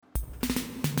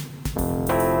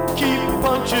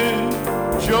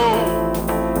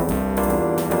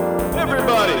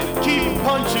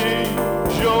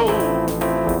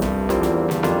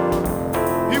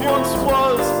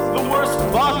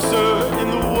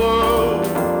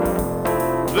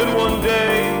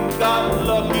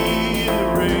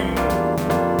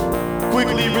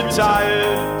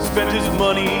spent his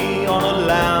money on a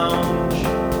lounge,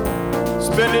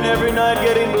 spending every night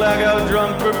getting blackout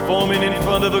drunk, performing in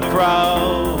front of a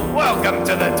crowd. Welcome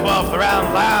to the 12th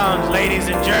Round Lounge, ladies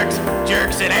and jerks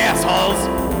and assholes.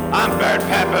 I'm Bert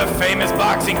Pepper, famous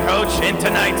boxing coach and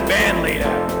tonight's band leader.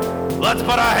 Let's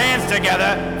put our hands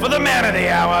together for the man of the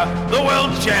hour, the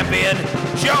world champion,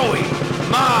 Joey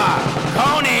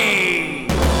Marconi.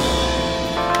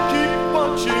 Keep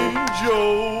punching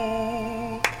Joe.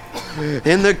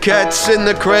 And the cat's in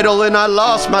the cradle and I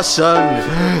lost my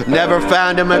son. Never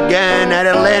found him again at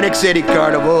Atlantic City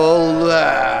Carnival.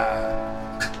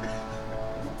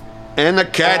 And the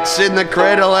cat's in the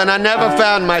cradle and I never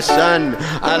found my son.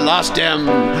 I lost him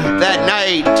that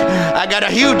night. I got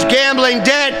a huge gambling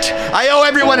debt. I owe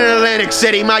everyone in Atlantic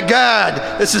City. My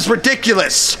God, this is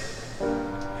ridiculous.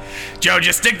 Joe,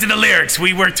 just stick to the lyrics.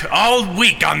 We worked all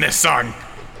week on this song.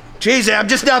 Jeez, I'm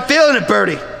just not feeling it,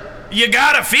 Bertie. You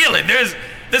gotta feel it.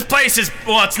 This place is,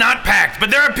 well, it's not packed, but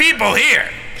there are people here.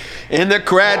 And the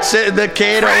cat's in the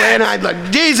cradle and I'm like,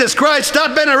 Jesus Christ,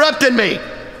 stop interrupting me.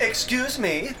 Excuse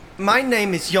me, my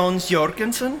name is Jons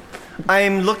Jorgensen. I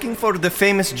am looking for the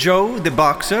famous Joe, the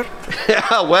boxer.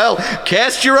 Yeah, well,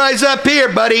 cast your eyes up here,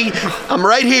 buddy. I'm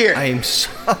right here.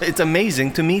 It's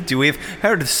amazing to meet you. We've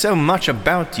heard so much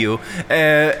about you.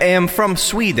 I am from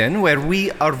Sweden, where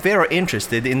we are very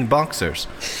interested in boxers.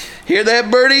 Hear that,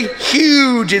 Bertie?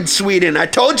 Huge in Sweden. I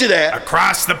told you that.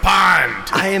 Across the pond.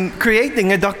 I am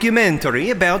creating a documentary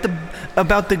about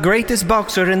the greatest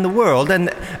boxer in the world,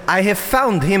 and I have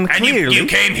found him clearly. And you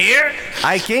came here?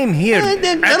 I came here.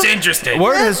 That's interesting.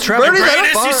 Word has traveled the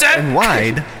greatest, far you said? and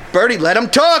wide. Bertie, let him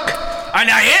talk. And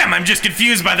I am. I'm just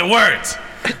confused by the words.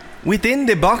 Within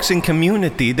the boxing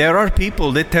community, there are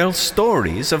people that tell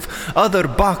stories of other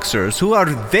boxers who are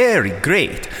very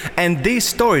great, and these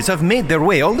stories have made their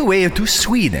way all the way to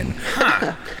Sweden.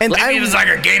 Huh. And maybe it was like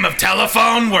a game of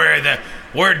telephone where the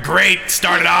word great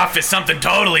started off as something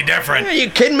totally different. Are you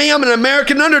kidding me? I'm an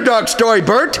American underdog story,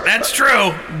 Bert. That's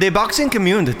true. The boxing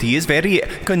community is very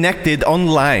connected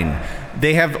online.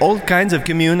 They have all kinds of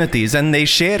communities, and they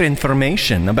share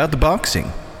information about the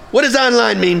boxing. What does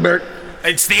online mean, Bert?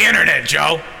 It's the internet,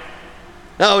 Joe.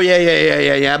 Oh,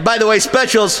 yeah. By the way,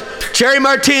 specials, cherry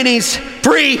martinis,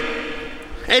 free.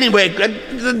 Anyway,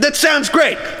 that sounds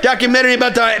great. Documentary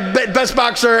about the best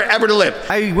boxer ever to live.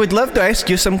 I would love to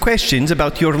ask you some questions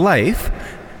about your life,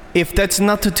 if that's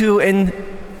not too invading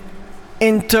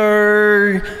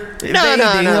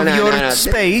of your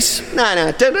space.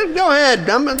 No, go ahead.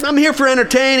 I'm here for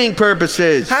entertaining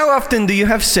purposes. How often do you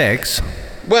have sex?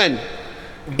 When?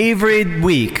 Every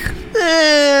week.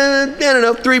 I don't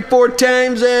know, 3-4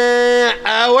 times an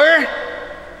hour.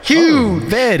 Huge.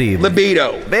 Very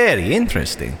libido. Very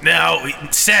interesting. No,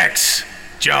 sex,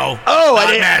 Joe. Oh,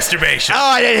 not masturbation. Oh,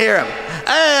 I didn't hear him.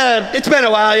 It's been a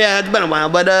while,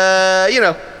 but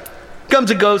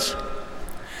comes and goes.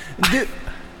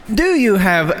 Do you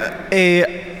have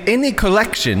any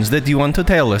collections that you want to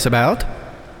tell us about?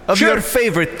 Of Sure. your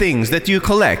favorite things that you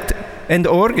collect and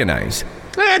organize?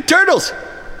 Turtles.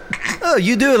 Oh,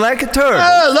 you do like a turtle? Oh,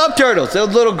 I love turtles.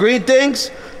 Those little green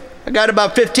things. I got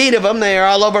about 15 of them. They are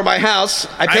all over my house.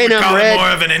 I paint them call red. it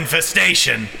more of an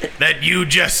infestation that you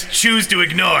just choose to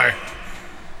ignore.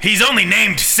 He's only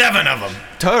named 7 of them.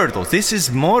 Turtles. This is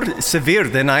more severe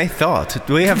than I thought.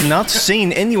 We have not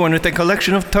seen anyone with a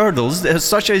collection of turtles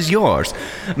such as yours.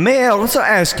 May I also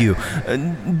ask you,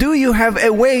 do you have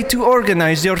a way to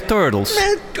organize your turtles?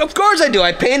 Of course I do.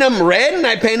 I paint them red and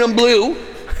I paint them blue.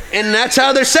 And that's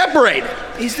how they're separated.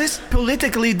 Is this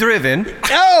politically driven?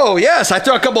 Oh, yes. I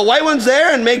throw a couple white ones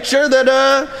there and make sure that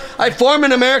I form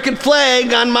an American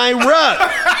flag on my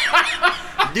rug.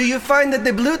 Do you find that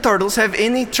the blue turtles have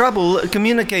any trouble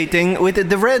communicating with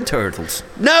the red turtles?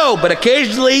 No, but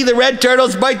occasionally the red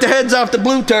turtles bite the heads off the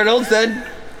blue turtles, then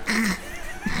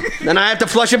I have to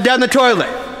flush them down the toilet.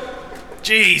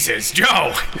 Jesus,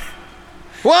 Joe.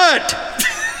 What?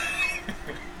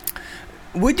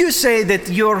 Would you say that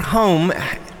your home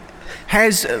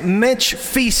has much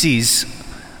feces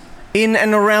in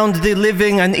and around the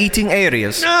living and eating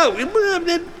areas? No,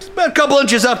 it's about a couple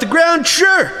inches off the ground,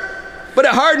 sure. But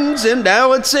it hardens, and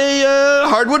now it's a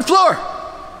hardwood floor.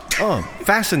 Oh,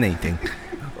 fascinating.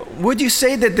 Would you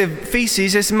say that the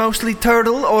feces is mostly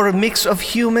turtle or a mix of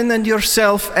human and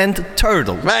yourself and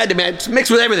turtle? Right, man, it's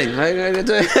mixed with everything.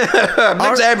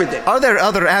 Mix everything. Are there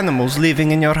other animals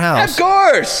living in your house? Of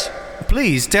course.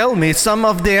 Please tell me some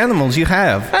of the animals you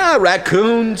have.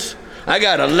 Raccoons. I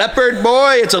got a leopard,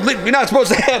 boy. You're not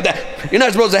supposed to have that. You're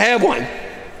not supposed to have one.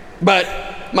 But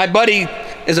my buddy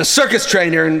is a circus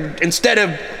trainer, and instead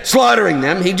of slaughtering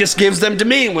them, he just gives them to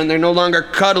me when they're no longer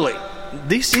cuddly.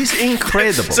 This is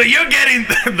incredible. So you're getting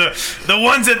the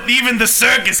ones that even the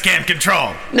circus can't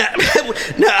control. No,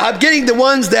 I'm getting the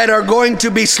ones that are going to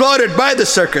be slaughtered by the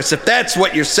circus, if that's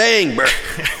what you're saying, Bert.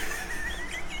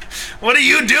 What are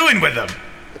you doing with them?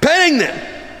 Petting them.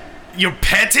 You're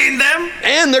petting them?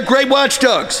 And they're great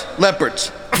watchdogs.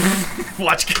 Leopards.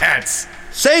 Watch cats.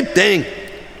 Same thing.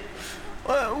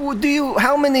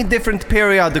 How many different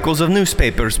periodicals of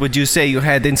newspapers would you say you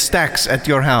had in stacks at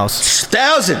your house?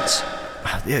 Thousands.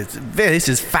 This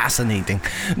is fascinating.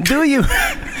 Do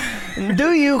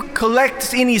you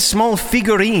collect any small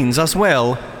figurines as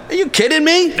well? Are you kidding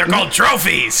me? They're called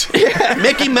trophies. Yeah,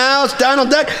 Mickey Mouse, Donald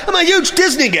Duck. I'm a huge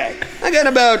Disney guy. I got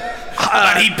about...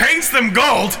 But he paints them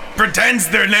gold, pretends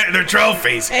they're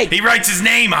trophies. Hey. He writes his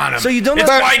name on them. So you don't It's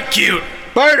know- quite cute.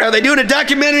 Bert, are they doing a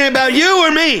documentary about you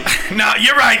or me? No,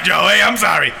 you're right, Joe. Hey, I'm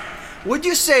sorry. Would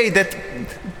you say that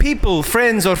people,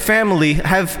 friends or family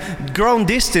have grown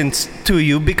distant to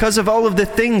you because of all of the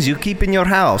things you keep in your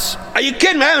house? Are you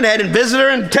kidding me? I haven't had a visitor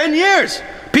in 10 years.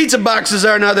 Pizza boxes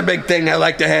are another big thing I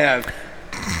like to have.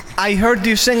 I heard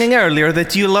you singing earlier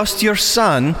that you lost your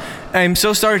son. I'm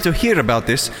so sorry to hear about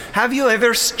this. Have you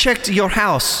ever checked your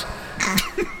house?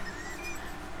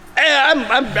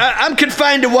 I'm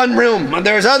confined to one room.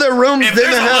 There's other rooms If in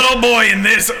there's the a house. little boy in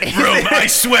this room, I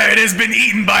swear it has been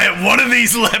eaten by one of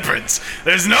these leopards.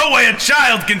 There's no way a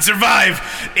child can survive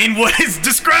in what is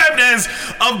described as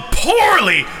a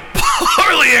poorly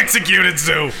executed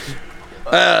zoo.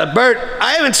 Bert,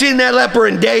 I haven't seen that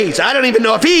leopard in days. I don't even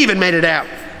know if he even made it out.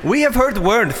 We have heard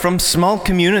word from small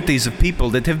communities of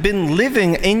people that have been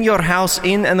living in your house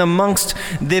in and amongst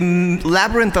the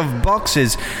labyrinth of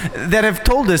boxes that have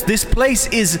told us this place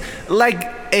is like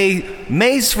a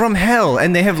maze from hell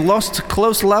and they have lost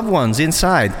close loved ones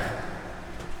inside.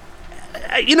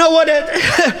 You know what?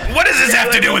 What does this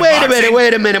have to do with Wait boxing?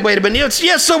 a minute.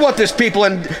 Yes, so what? There's people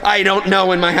and I don't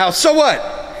know in my house. So what?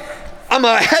 I'm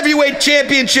a heavyweight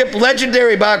championship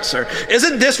legendary boxer.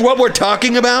 Isn't this what we're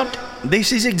talking about?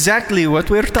 This is exactly what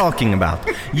we're talking about.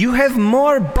 You have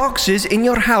more boxes in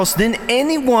your house than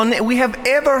anyone we have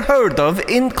ever heard of,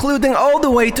 including all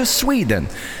the way to Sweden.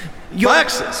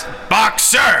 Boxes.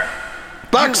 Boxer.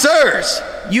 Boxers.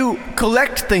 You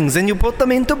collect things and you put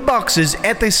them into boxes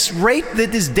at a rate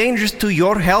that is dangerous to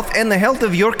your health and the health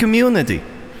of your community.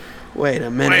 Wait a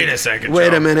minute. Wait a second,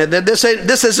 Wait Joe. a minute. This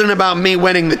isn't about me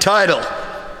winning the title.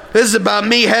 This is about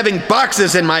me having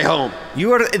boxes in my home.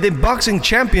 You are the boxing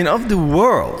champion of the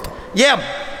world. Yeah,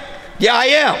 I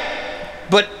am.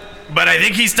 But I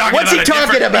think he's talking What's about he talking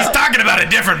different. about? He's talking about a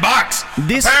different box.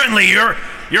 This- Apparently, you're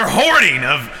hoarding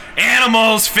of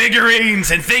animals,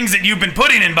 figurines, and things that you've been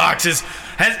putting in boxes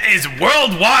is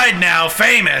worldwide now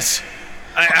famous.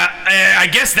 I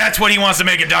guess that's what he wants to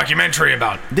make a documentary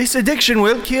about. This addiction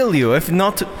will kill you if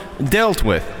not dealt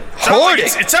with. hoarding.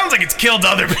 It sounds like it's killed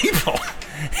other people.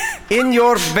 In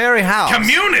your very house.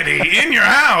 Community in your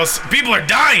house. People are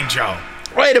dying, Joe.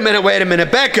 Wait a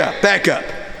minute. Back up.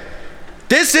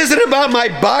 This isn't about my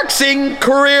boxing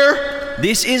career.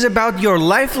 This is about your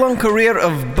lifelong career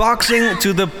of boxing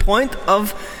to the point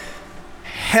of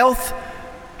health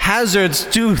hazards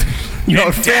to your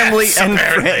And family deaths, and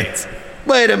apparently. friends.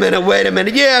 Wait a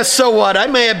minute. Yeah, so what? I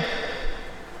may have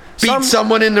beat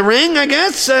someone in the ring, I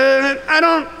guess.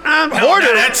 I'm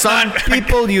hoarder. That's Some not.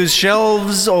 people use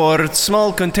shelves or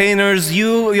small containers.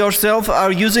 You yourself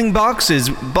are using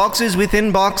boxes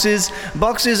within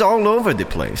boxes all over the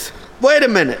place. Wait a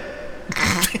minute.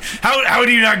 How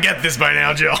do you not get this by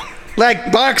now, Joe?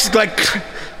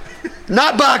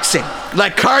 Not boxing.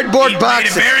 Like cardboard He made it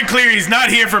boxing. very clear he's not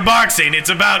here for boxing. It's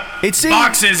about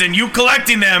boxes and you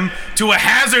collecting them to a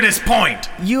hazardous point.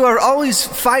 You are always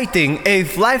fighting a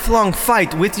lifelong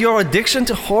fight with your addiction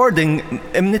to hoarding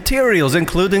materials,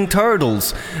 including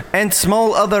turtles and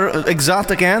small other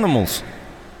exotic animals.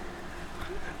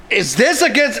 Is this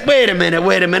against... Wait a minute.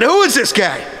 Who is this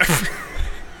guy?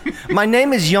 My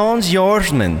name is Jans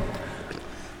Jorsman.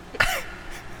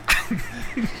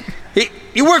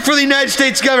 You work for the United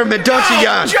States government, don't you,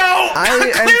 Jan? Joe! I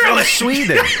am clearly, from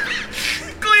Sweden.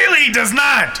 clearly he does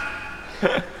not.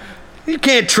 You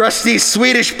can't trust these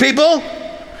Swedish people.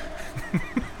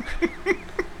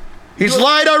 He's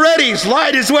lied already. He's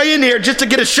lied his way in here just to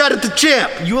get a shot at the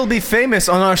champ. You will be famous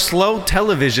on our slow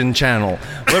television channel,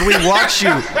 where we watch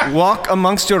you walk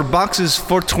amongst your boxes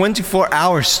for 24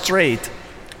 hours straight.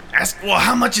 Well,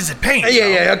 how much is it paying? Joe?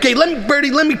 Yeah. Okay,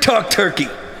 Bertie, let me talk turkey.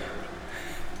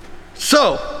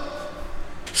 So,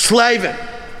 Slavin,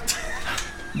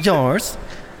 Yours?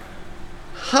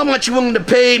 how much you willing to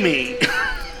pay me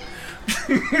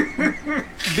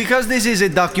Because this is a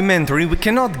documentary, we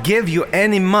cannot give you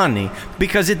any money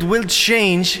because it will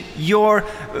change your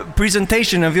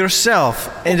presentation of yourself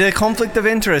and a conflict of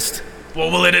interest. Well,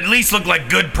 will it at least look like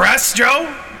good press,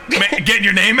 Joe? Getting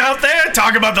your name out there?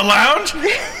 Talk about the lounge?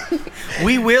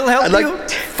 We will help you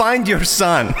find your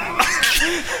son.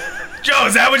 Joe,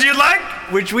 is that what you'd like?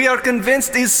 Which we are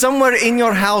convinced is somewhere in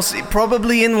your house,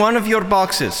 probably in one of your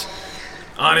boxes.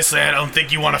 Honestly, I don't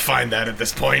think you want to find that at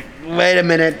this point. Wait a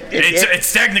minute.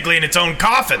 It's technically in its own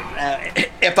coffin.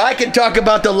 If I can talk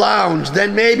about the lounge,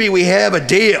 then maybe we have a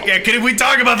deal. Yeah, can we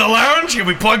talk about the lounge? Can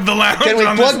we plug the lounge? Can we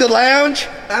plug the lounge?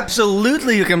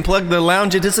 Absolutely, you can plug the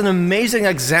lounge. It is an amazing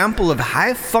example of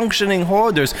high-functioning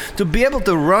hoarders to be able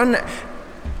to run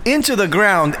into the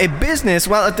ground a business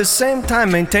while at the same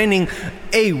time maintaining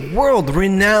a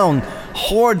world-renowned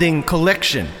hoarding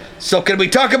collection. So can we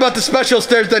talk about the specials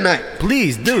Thursday night?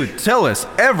 Please, dude, tell us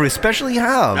every special you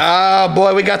have. Oh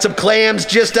boy, we got some clams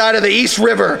just out of the East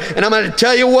River, and I'm gonna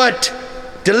tell you what,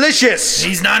 delicious.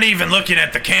 He's not even looking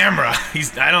at the camera.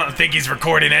 I don't think he's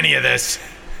recording any of this.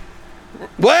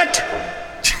 What?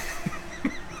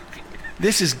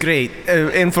 This is great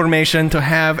information to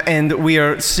have, and we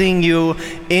are seeing you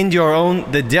in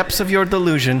the depths of your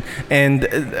delusion, and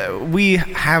we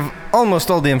have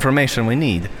almost all the information we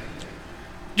need.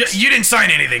 You didn't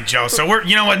sign anything, Joe, so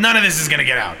you know what? None of this is gonna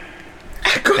get out.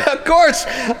 Of course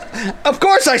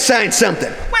I signed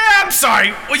something. Well, I'm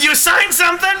sorry. Well, you signed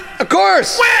something? Of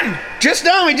course. When? Just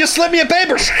now, he just slipped me a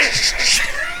paper.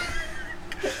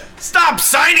 Stop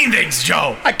signing things,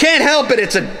 Joe. I can't help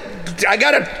it.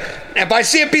 If I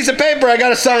see a piece of paper, I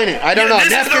gotta sign it. I don't know.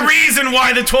 This is the reason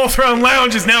why the 12th Round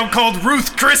Lounge is now called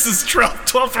Ruth Chris's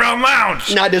 12th Round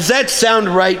Lounge. Now, does that sound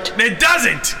right? It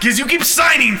doesn't, because you keep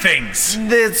signing things.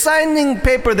 The signing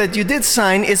paper that you did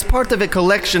sign is part of a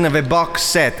collection of a box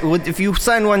set. If you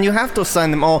sign one, you have to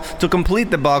sign them all to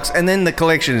complete the box, and then the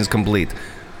collection is complete.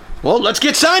 Well, let's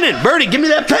get signing. Bertie, give me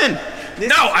that pen.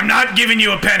 No, I'm not giving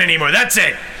you a pen anymore. That's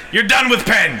it. You're done with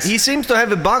pens. He seems to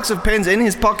have a box of pens in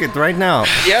his pocket right now.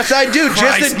 Yes, I do.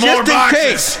 Christ, just in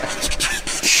case.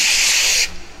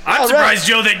 I'm surprised,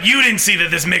 Joe, that you didn't see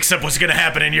that this mix-up was going to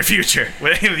happen in your future.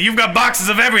 You've got boxes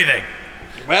of everything.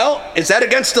 Well, is that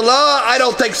against the law? I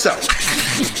don't think so.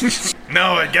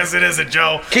 No, I guess it isn't,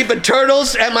 Joe. Keeping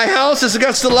turtles at my house is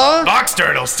against the law? Box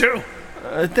turtles, too.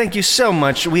 Thank you so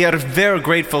much. We are very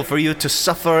grateful for you to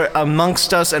suffer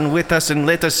amongst us and with us and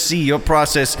let us see your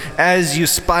process as you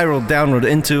spiral downward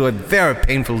into a very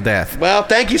painful death. Well,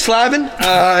 thank you, Slavin.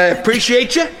 I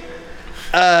appreciate you.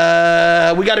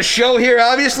 We got a show here,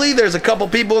 obviously. There's a couple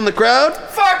people in the crowd.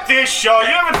 Fuck this show. You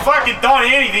haven't fucking done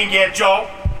anything yet, Joe.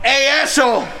 Hey,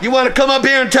 asshole. You want to come up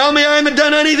here and tell me I haven't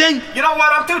done anything? You know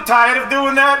what? I'm too tired of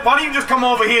doing that. Why don't you just come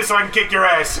over here so I can kick your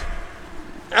ass?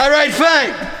 All right, fine.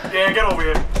 Yeah, get over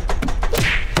here.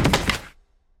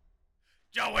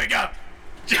 Joe, wake up.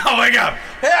 Joe, wake up.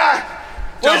 Yeah.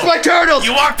 Where's Joe, my turtles?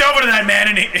 You walked over to that man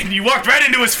and you walked right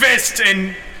into his fist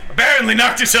and apparently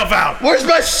knocked yourself out. Where's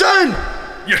my son?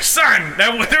 Your son?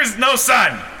 There's no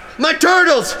son. My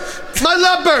turtles. My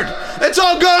lovebird. It's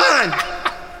all gone.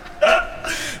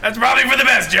 That's probably for the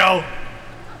best, Joe.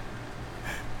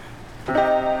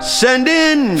 Send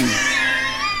in.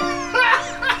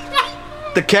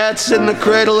 The cat's in the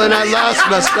cradle and I lost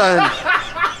my son.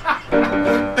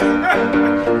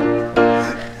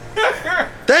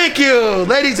 Thank you,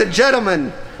 ladies and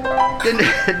gentlemen.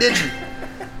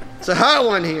 It's a hot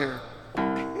one here.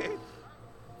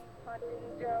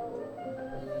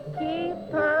 Keep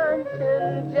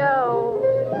punching Joe.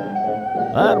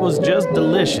 That was just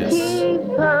delicious.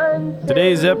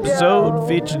 Today's episode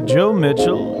featured Joe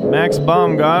Mitchell, Max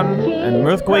Baumgarten, and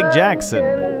Mirthquake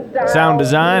Jackson. Sound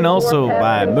design also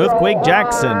by Mirthquake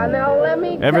Jackson.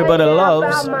 Everybody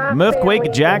loves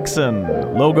Mirthquake Jackson.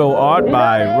 Logo art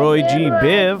by Roy G.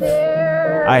 Biv.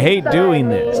 I hate doing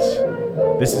this.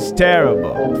 This is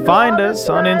terrible. Find us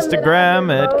on Instagram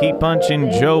at Keep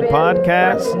Punchin' Joe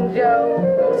Podcast.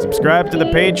 Subscribe to the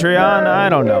Patreon. I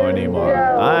don't know anymore.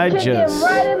 I just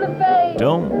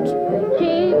don't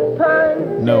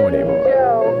know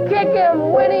anymore. Kick him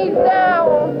when he's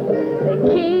down.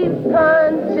 Keep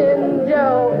punching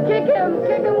Joe. Kick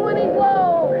him when he's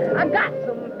low. I got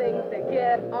some things to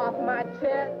get off my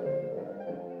chest.